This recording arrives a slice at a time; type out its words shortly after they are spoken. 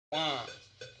1,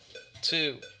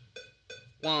 2,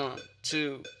 1,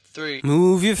 2, 3.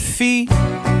 Move your feet,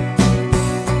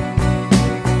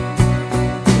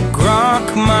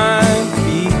 rock my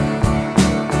beat.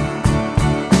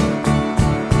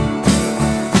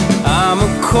 I'm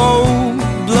a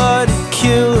cold-blooded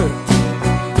killer,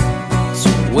 so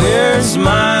where's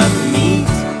my meat?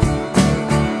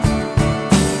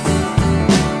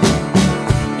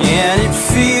 And it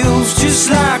feels just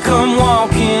like I'm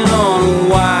walking on a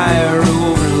wire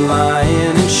over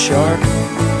lion and shark.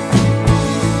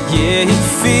 Yeah, it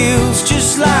feels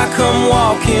just like I'm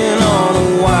walking on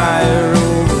a wire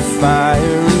over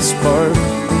fire and spark.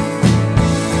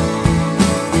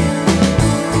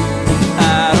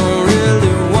 I don't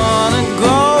really wanna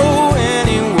go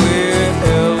anywhere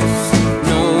else.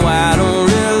 No, I don't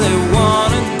really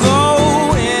wanna go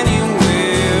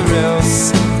anywhere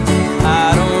else.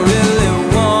 I don't really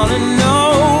wanna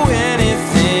know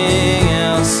anything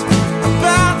else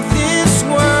about this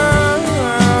world.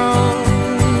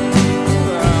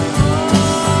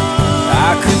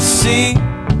 I could see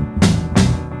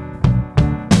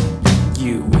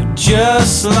you were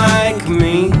just like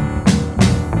me.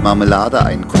 Marmelade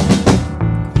einkochen.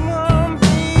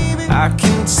 I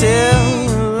can tell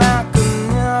you like I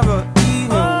never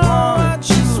even wanted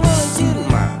to see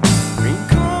my dream.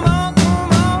 Come on,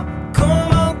 come on,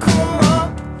 come on, come on,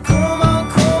 come on,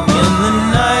 come on. In the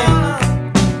night,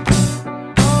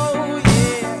 oh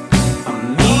yeah, I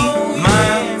meet my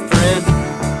friend.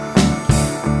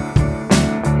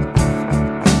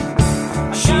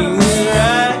 She was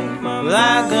right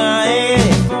like I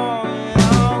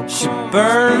am. She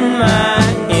burned my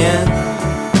hand.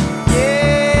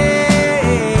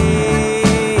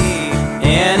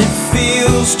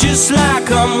 Just like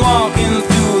I'm walking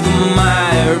through the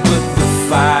mire, but the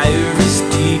fire is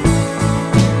deep.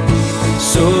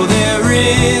 So there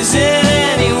isn't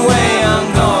any way I'm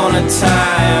gonna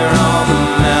tire on the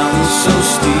mountain so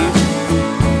steep.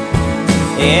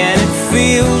 And it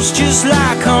feels just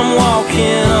like I'm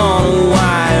walking on a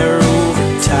wire over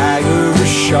tiger or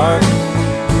shark.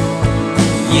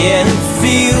 Yeah, it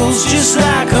feels just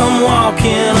like I'm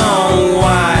walking